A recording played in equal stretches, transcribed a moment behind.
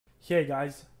Hey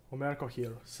guys, Omerko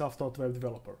here, self-taught web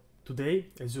developer. Today,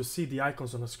 as you see the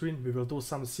icons on the screen, we will do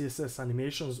some CSS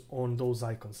animations on those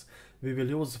icons. We will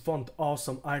use font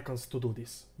awesome icons to do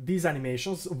this. These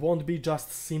animations won't be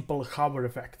just simple hover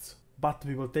effects, but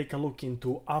we will take a look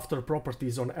into after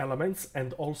properties on elements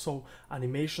and also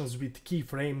animations with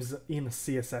keyframes in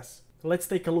CSS. Let's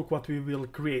take a look what we will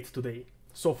create today.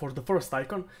 So for the first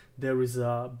icon, there is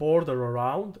a border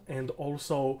around and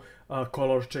also a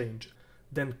color change.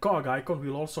 Then cog icon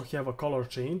will also have a color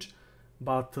change,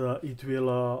 but it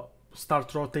will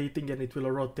start rotating and it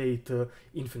will rotate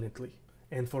infinitely.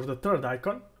 And for the third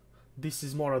icon, this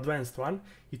is more advanced one,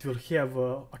 it will have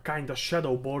a kind of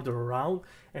shadow border around,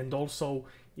 and also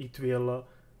it will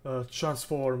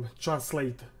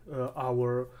translate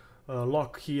our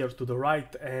lock here to the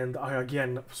right, and I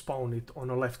again spawn it on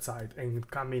the left side and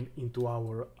come into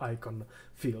our icon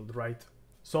field, right?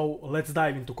 So let's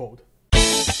dive into code.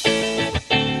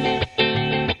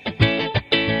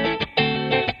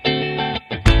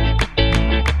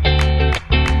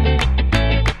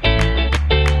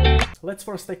 Let's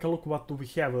first take a look what do we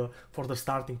have for the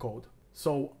starting code.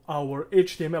 So our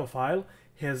HTML file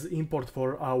has import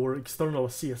for our external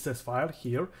CSS file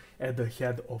here at the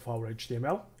head of our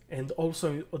HTML. And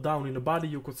also down in the body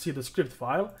you could see the script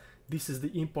file. This is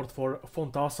the import for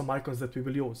font awesome icons that we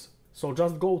will use. So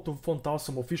just go to Font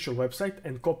Awesome official website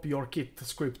and copy your kit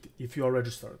script if you are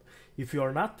registered. If you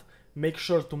are not, make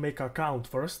sure to make an account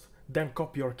first, then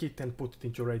copy your kit and put it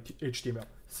into your HTML.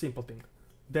 Simple thing.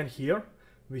 Then here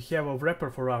we have a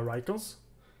wrapper for our icons.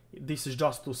 This is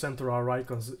just to center our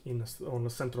icons on the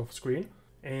center of screen.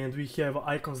 And we have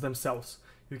icons themselves.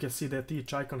 You can see that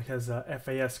each icon has a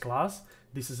FAS class.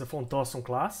 This is a Font Awesome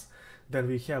class. Then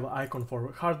we have icon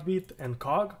for heartbeat and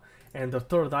cog. And the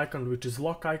third icon, which is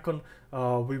lock icon,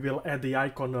 we will add the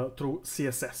icon through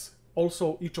CSS.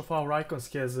 Also, each of our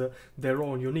icons has their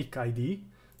own unique ID.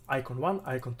 Icon 1,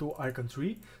 icon 2, icon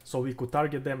 3. So we could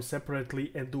target them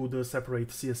separately and do the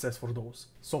separate CSS for those.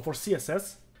 So for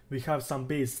CSS, we have some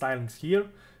base stylings here.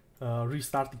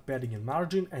 Restarting padding and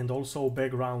margin, and also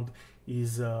background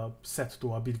is set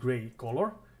to a bit gray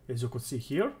color, as you could see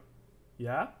here.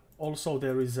 Yeah. Also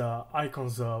there is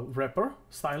icons wrapper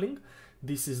styling.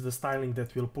 This is the styling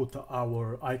that will put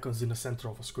our icons in the center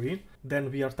of a screen. Then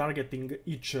we are targeting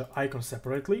each icon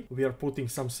separately. We are putting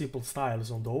some simple styles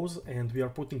on those, and we are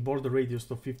putting border radius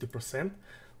to 50%.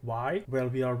 Why? Well,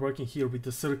 we are working here with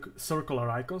the circular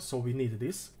icons, so we need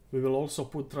this. We will also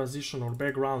put transition on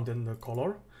background and the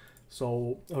color.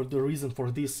 So the reason for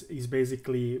this is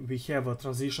basically we have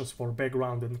transitions for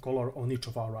background and color on each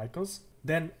of our icons.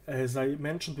 Then, as I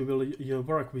mentioned, we will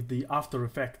work with the after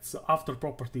effects, after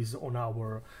properties on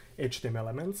our HTML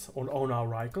elements, on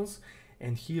our icons.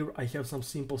 And here I have some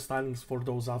simple stylings for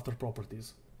those after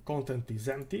properties. Content is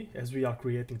empty, as we are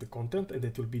creating the content, and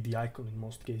that will be the icon in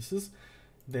most cases.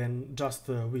 Then just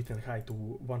width and height to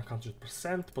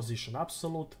 100%, position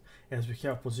absolute. As we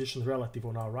have position relative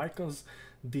on our icons,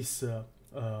 this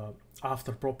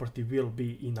after property will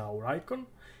be in our icon.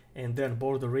 And then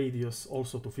border radius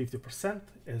also to 50%,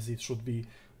 as it should be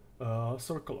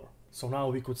circular. So now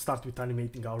we could start with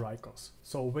animating our icons.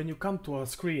 So when you come to a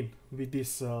screen with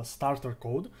this starter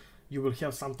code, you will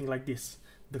have something like this.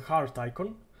 The heart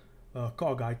icon,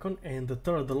 cog icon, and the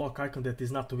third lock icon that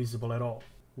is not visible at all.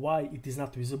 Why it is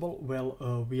not visible? Well,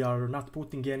 we are not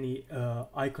putting any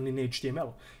icon in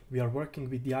HTML. We are working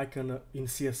with the icon in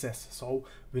CSS, so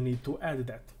we need to add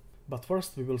that. But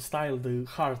first we will style the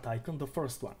heart icon, the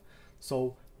first one.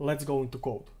 So let's go into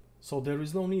code. So there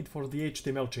is no need for the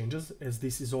HTML changes, as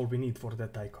this is all we need for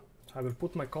that icon. I will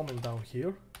put my comment down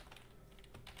here.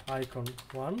 Icon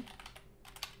 1.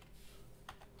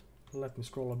 Let me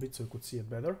scroll a bit so you could see it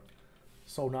better.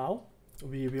 So now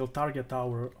we will target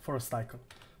our first icon.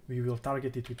 We will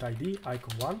target it with ID,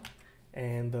 icon 1,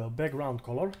 and background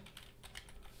color.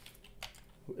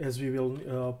 As we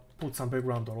will put some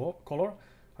background color,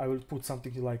 I will put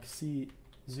something like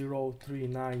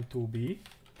C0392B.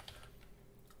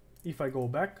 If I go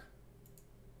back,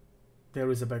 there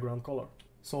is a background color.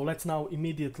 So let's now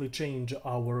immediately change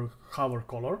our hover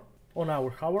color. On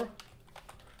our hover,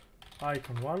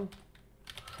 icon 1,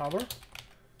 hover.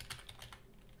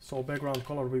 So background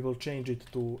color, we will change it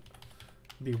to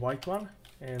the white one,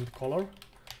 and color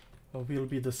will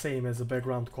be the same as the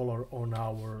background color on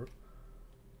our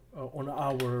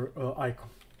icon.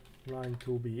 Line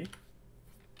 2B.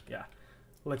 Yeah.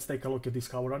 Let's take a look at this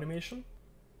hover animation.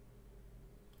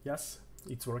 Yes,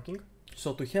 it's working.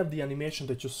 So to have the animation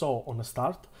that you saw on the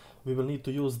start, we will need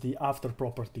to use the after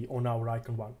property on our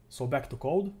icon 1. So back to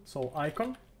code. So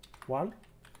icon 1,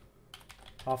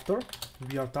 After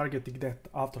we are targeting that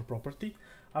after property,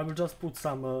 I will just put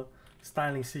some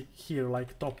styling here,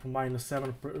 like top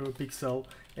 -7 pixel,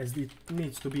 as it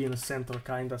needs to be in the center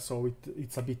kinda, so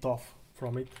it's a bit off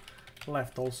from it.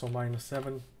 Left also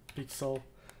 -7 pixel.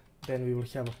 Then we will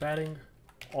have a padding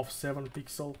of 7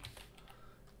 pixel,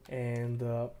 and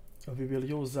we will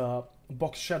use a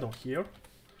box shadow here.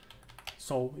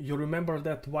 So you remember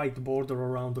that white border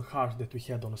around the heart that we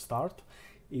had on the start?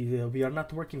 We are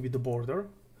not working with the border,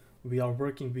 we are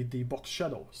working with the box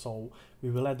shadow. So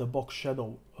we will add a box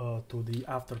shadow to the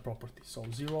after property. So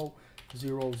 0,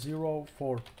 0, 0,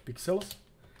 4 pixels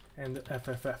and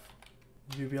FFF.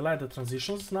 We will add the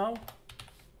transitions now.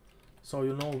 So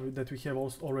you know that we have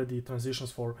already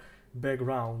transitions for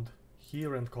background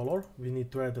here and color. We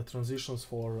need to add the transitions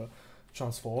for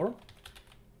transform,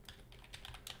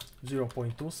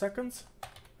 0.2 seconds,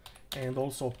 and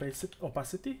also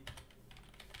opacity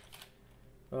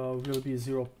will be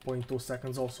 0.2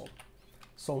 seconds also.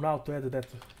 So now to add that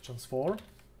transform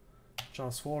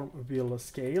will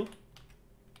scale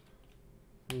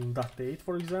 0.8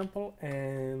 for example,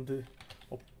 and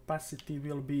opacity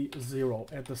will be 0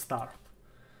 at the start.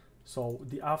 So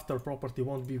the after property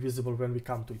won't be visible when we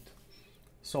come to it.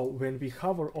 So when we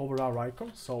hover over our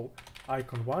icon, so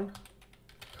icon 1,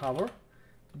 hover,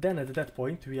 then at that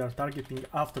point we are targeting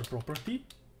after property,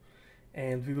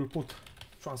 and we will put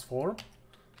transform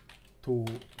to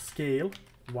scale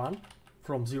 1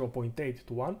 from 0.8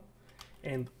 to 1,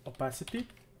 and opacity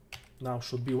now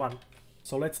should be 1.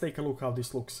 So let's take a look how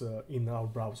this looks in our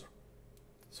browser.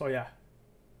 So yeah,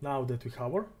 now that we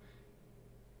hover,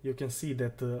 you can see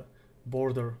that the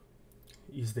border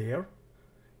is there,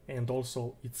 and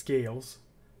also it scales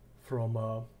from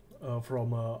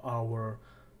our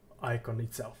icon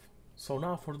itself. So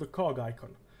now for the cog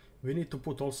icon, we need to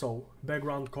put also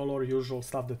background color, usual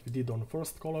stuff that we did on the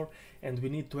first color, and we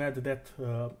need to add that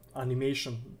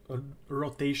animation,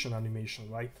 rotation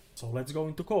animation, right? So let's go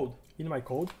into code. In my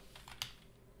code,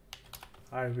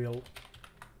 I will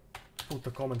put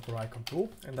a comment for icon 2,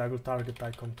 and I will target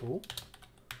icon 2.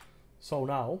 So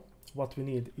now what we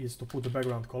need is to put the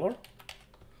background color.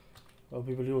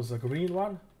 We will use a green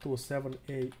one,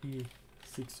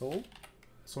 27AE60.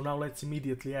 So now let's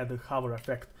immediately add a hover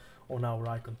effect on our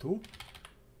icon 2.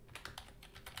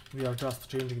 We are just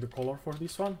changing the color for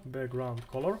this one. Background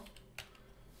color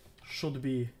should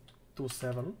be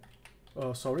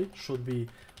should be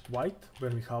white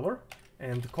when we hover,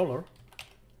 and the color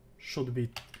should be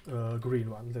green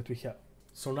one that we have.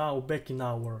 So now back in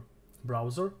our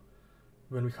browser,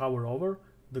 when we hover over,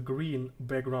 the green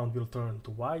background will turn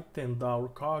to white, and our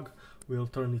cog will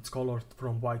turn its color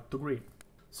from white to green.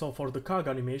 So for the cog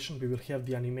animation, we will have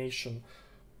the animation,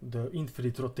 the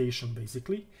infinite rotation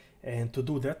basically, and to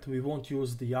do that we won't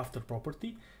use the after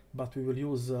property, but we will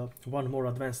use one more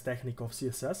advanced technique of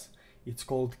CSS. It's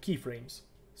called keyframes.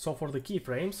 So for the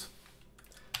keyframes,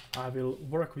 I will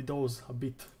work with those a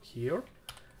bit here.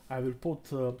 I will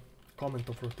put comment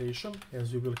of rotation,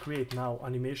 as we will create now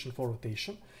animation for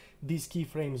rotation. These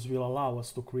keyframes will allow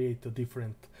us to create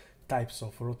different types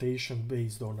of rotation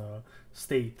based on a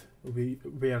state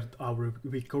where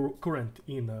we current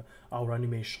in our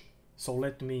animation. So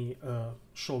let me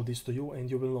show this to you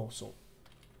and you will know.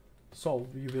 So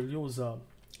we will use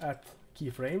at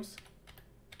keyframes.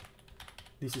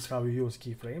 This is how we use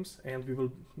keyframes, and we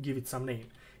will give it some name.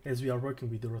 As we are working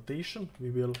with the rotation, we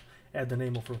will add the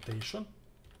name of rotation,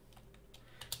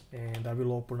 and I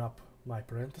will open up my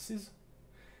parentheses.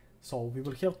 So we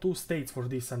will have two states for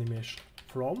this animation,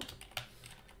 from,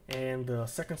 and the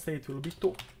second state will be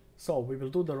to. So we will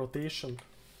do the rotation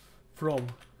from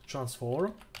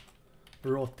transform,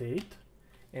 rotate,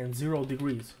 and 0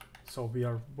 degrees. So we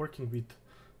are working with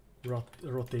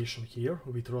rotation here,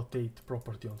 with rotate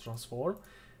property on transform.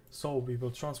 So we will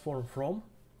transform from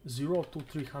 0 to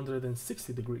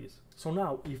 360 degrees. So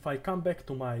now if I come back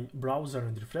to my browser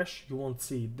and refresh, you won't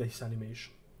see this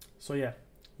animation. So yeah,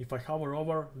 if I hover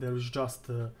over, there is just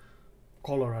a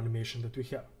color animation that we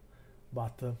have.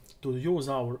 But to use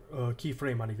our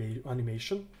keyframe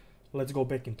animation, let's go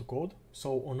back into code.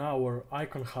 So on our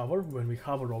icon hover, when we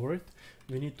hover over it,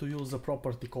 we need to use a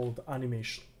property called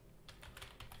animation.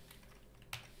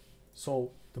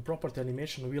 So the property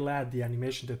animation will add the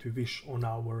animation that we wish on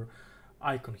our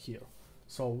icon here.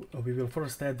 So we will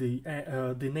first add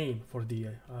the name for the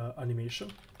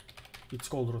animation. It's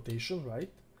called rotation, right?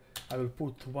 I will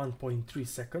put 1.3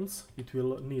 seconds. It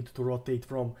will need to rotate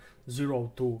from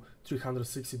 0 to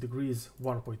 360 degrees,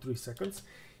 1.3 seconds.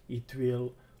 It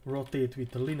will rotate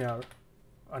with a linear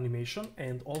animation,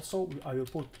 and also I will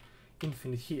put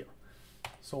infinite here.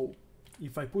 So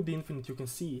if I put the infinite, you can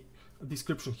see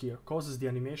description here causes the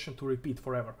animation to repeat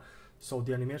forever. So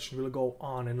the animation will go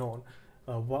on and on.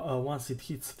 Once it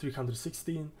hits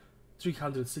 360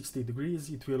 degrees,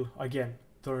 it will again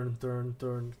turn,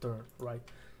 right?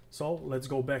 So let's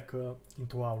go back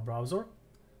into our browser.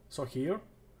 So here,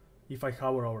 if I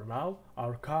hover over now,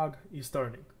 our cog is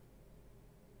turning.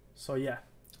 So yeah,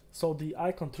 so the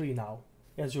icon tree now.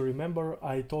 As you remember,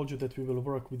 I told you that we will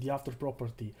work with the after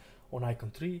property on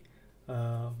icon tree.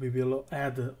 We will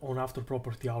add on after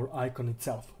property our icon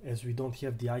itself, as we don't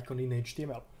have the icon in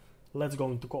HTML. Let's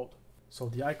go into code. So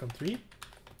the icon tree,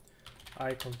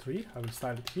 I will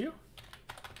style it here,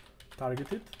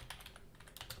 target it.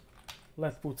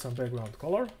 Let's put some background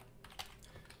color.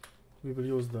 We will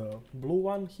use the blue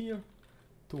one here,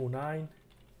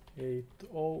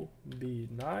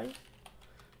 2980B9.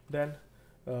 Then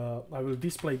I will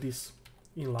display this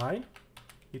in line.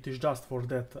 It is just for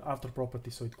that after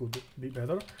property, so it could be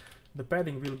better. The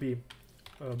padding will be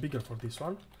bigger for this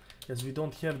one, as we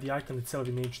don't have the icon itself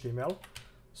in HTML.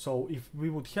 So if we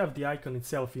would have the icon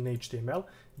itself in HTML,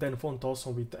 then Font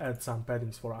Awesome would add some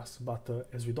paddings for us. But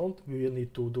as we don't, we will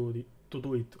need to do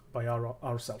it by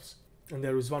ourselves. And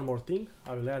there is one more thing.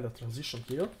 I will add a transition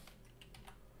here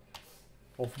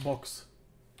of box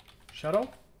shadow.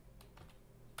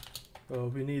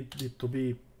 We need it to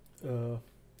be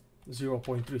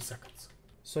 0.3 seconds.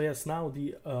 So yes, now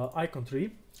the icon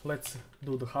tree. Let's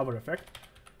do the hover effect.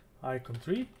 Icon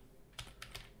tree,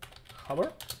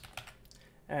 hover,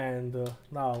 and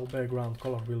now background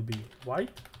color will be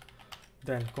white.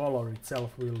 Then color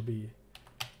itself will be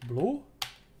blue,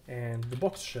 and the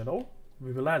box shadow.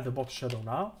 We will add the box shadow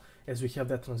now. As we have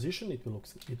that transition, it will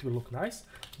look nice.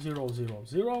 0, 0,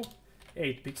 0,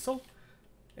 8 pixel,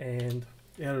 and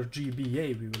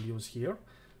RGBA we will use here.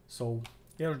 So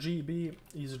RGB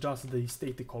is just the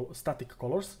static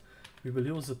colors. We will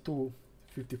use the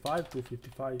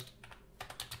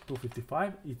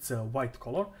 255. It's a white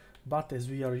color, but as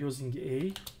we are using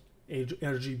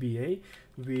RGBA,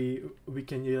 we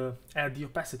can add the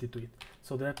opacity to it.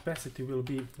 So the opacity will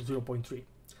be 0.3.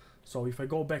 So if I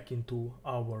go back into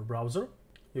our browser,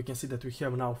 you can see that we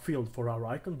have now field for our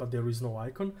icon, but there is no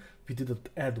icon. We didn't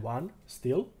add one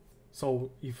still.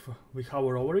 So if we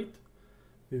hover over it,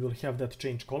 we will have that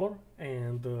change color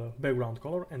and background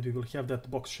color, and we will have that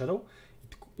box shadow.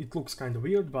 It looks kind of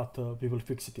weird, but we will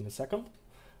fix it in a second.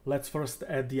 Let's first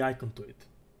add the icon to it.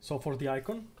 So for the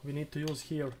icon, we need to use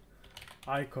here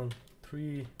icon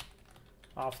 3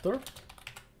 after.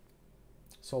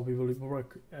 So we will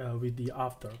work with the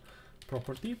after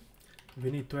property.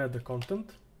 We need to add the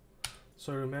content.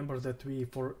 So remember that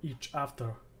for each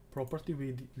after property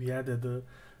we added the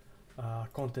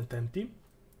content empty,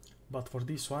 but for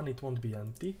this one it won't be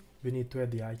empty. We need to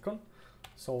add the icon.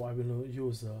 So I will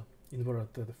use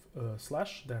inverted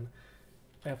slash, then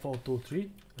F023.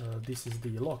 This is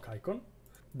the lock icon.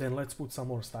 Then let's put some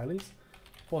more stylings.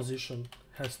 Position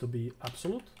has to be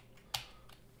absolute.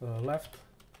 Left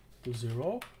to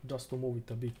 0, just to move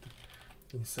it a bit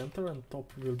in center, and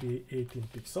top will be 18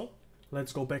 pixel.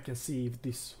 Let's go back and see if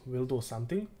this will do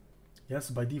something. Yes,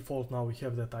 by default now we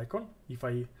have that icon. If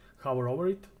I hover over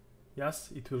it, yes,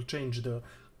 it will change the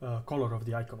color of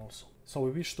the icon also. So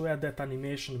we wish to add that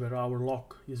animation where our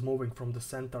lock is moving from the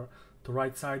center to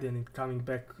right side and it coming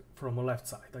back from the left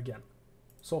side again.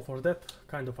 So for that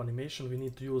kind of animation we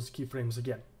need to use keyframes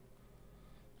again.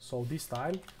 So this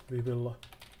time we will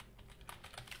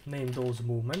name those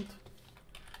movement.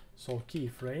 So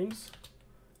keyframes,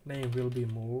 name will be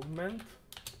movement,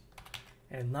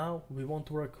 and now we won't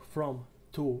work from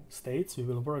 2 states, we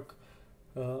will work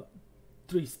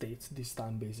 3 states this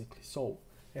time basically. So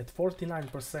at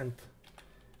 49%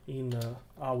 in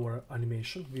our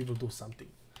animation we will do something,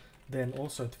 then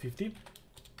also at 50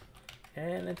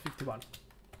 and at 51.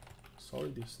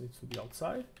 Sorry, this needs to be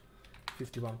outside.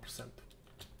 51%.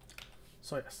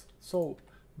 So yes, so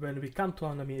when we come to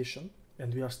animation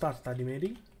and we are start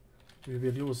animating, we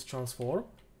will use transform,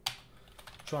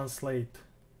 translate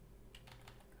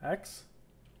X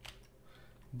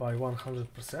by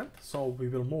 100%. So we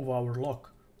will move our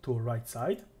lock to right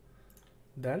side.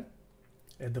 Then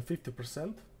at the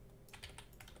 50%,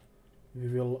 we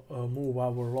will move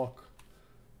our lock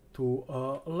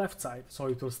to left side. So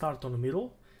it will start on the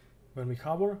middle. When we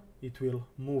hover, it will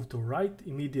move to right,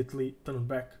 immediately turn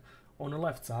back on the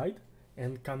left side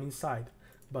and come inside.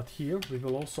 But here we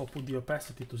will also put the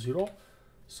opacity to 0.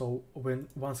 So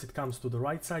once it comes to the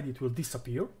right side, it will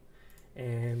disappear.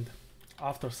 And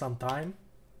after some time,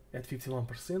 at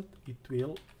 51%, it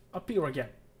will appear again.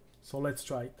 So let's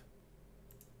try it.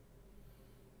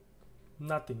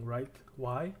 Nothing, right?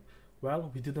 Why?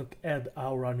 Well, we didn't add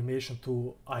our animation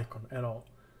to icon at all.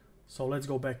 So let's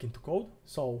go back into code.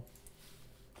 So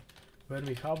when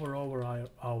we hover over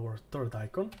our third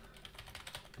icon,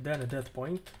 then at that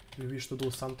point we wish to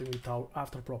do something with our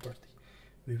after property.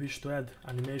 We wish to add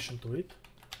animation to it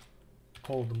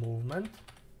called movement.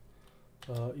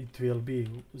 It will be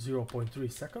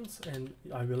 0.3 seconds, and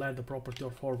I will add the property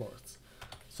of forwards.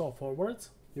 So forwards,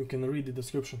 you can read the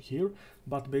description here,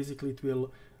 but basically it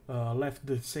will left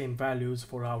the same values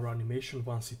for our animation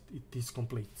once it is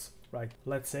complete, right?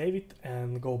 Let's save it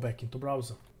and go back into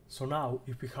browser. So now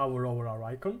if we hover over our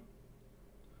icon,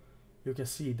 you can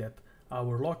see that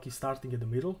our lock is starting at the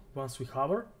middle. Once we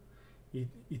hover,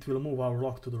 it will move our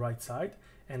lock to the right side,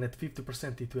 and at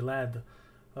 50% it will add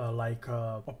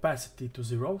opacity to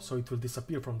 0, so it will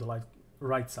disappear from the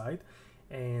right side,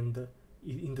 and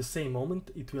in the same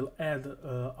moment it will add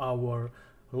our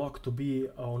lock to be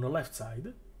on the left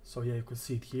side. So yeah, you can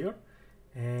see it here,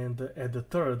 and at the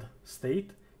third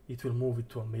state it will move it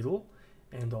to a middle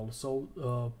and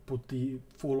also put the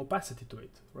full opacity to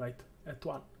it, right, at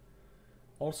 1.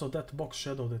 Also, that box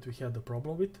shadow that we had the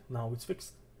problem with, now it's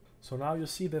fixed. So now you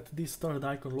see that this third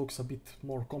icon looks a bit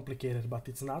more complicated, but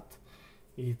it's not.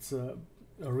 It's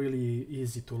really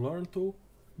easy to learn to,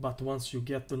 but once you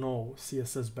get to know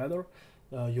CSS better,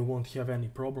 you won't have any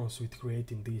problems with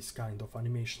creating these kind of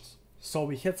animations. So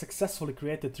we had successfully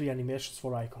created 3 animations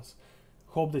for icons.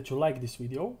 Hope that you like this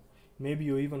video. Maybe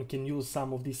you even can use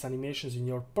some of these animations in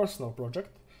your personal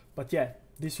project. But yeah,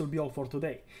 this will be all for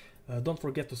today. Don't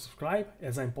forget to subscribe,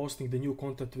 as I'm posting the new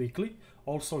content weekly.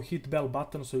 Also hit bell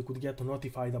button so you could get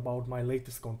notified about my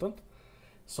latest content.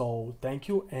 So thank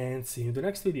you and see you in the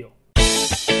next video.